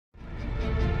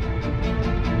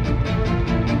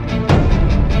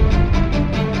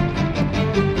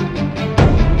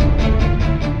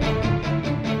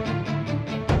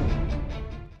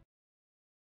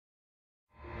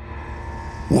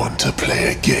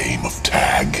game of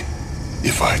tag.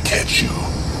 If I catch you,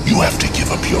 you have to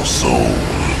give up your soul.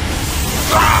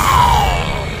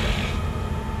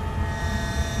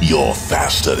 You're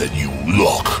faster than you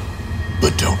look.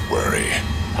 But don't worry,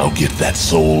 I'll get that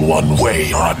soul one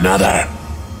way or another.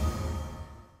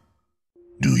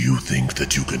 Do you think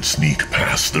that you can sneak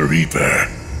past the Reaper?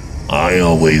 I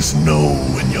always know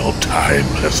when your time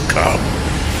has come.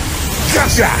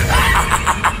 Gotcha!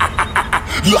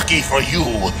 Lucky for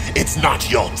you, it's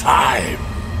not your time.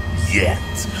 Yet.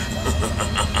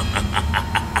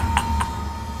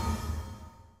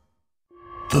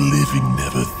 The living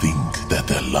never think that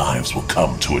their lives will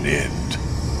come to an end.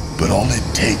 But all it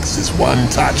takes is one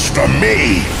touch from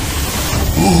me.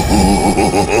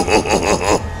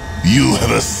 You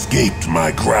have escaped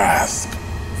my grasp.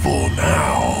 For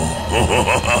now.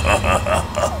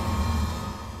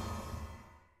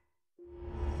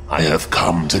 I have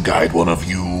come to guide one of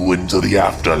you into the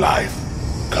afterlife.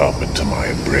 Come into my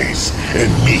embrace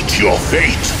and meet your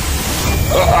fate.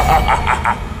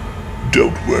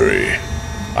 Don't worry.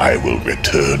 I will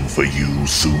return for you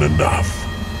soon enough.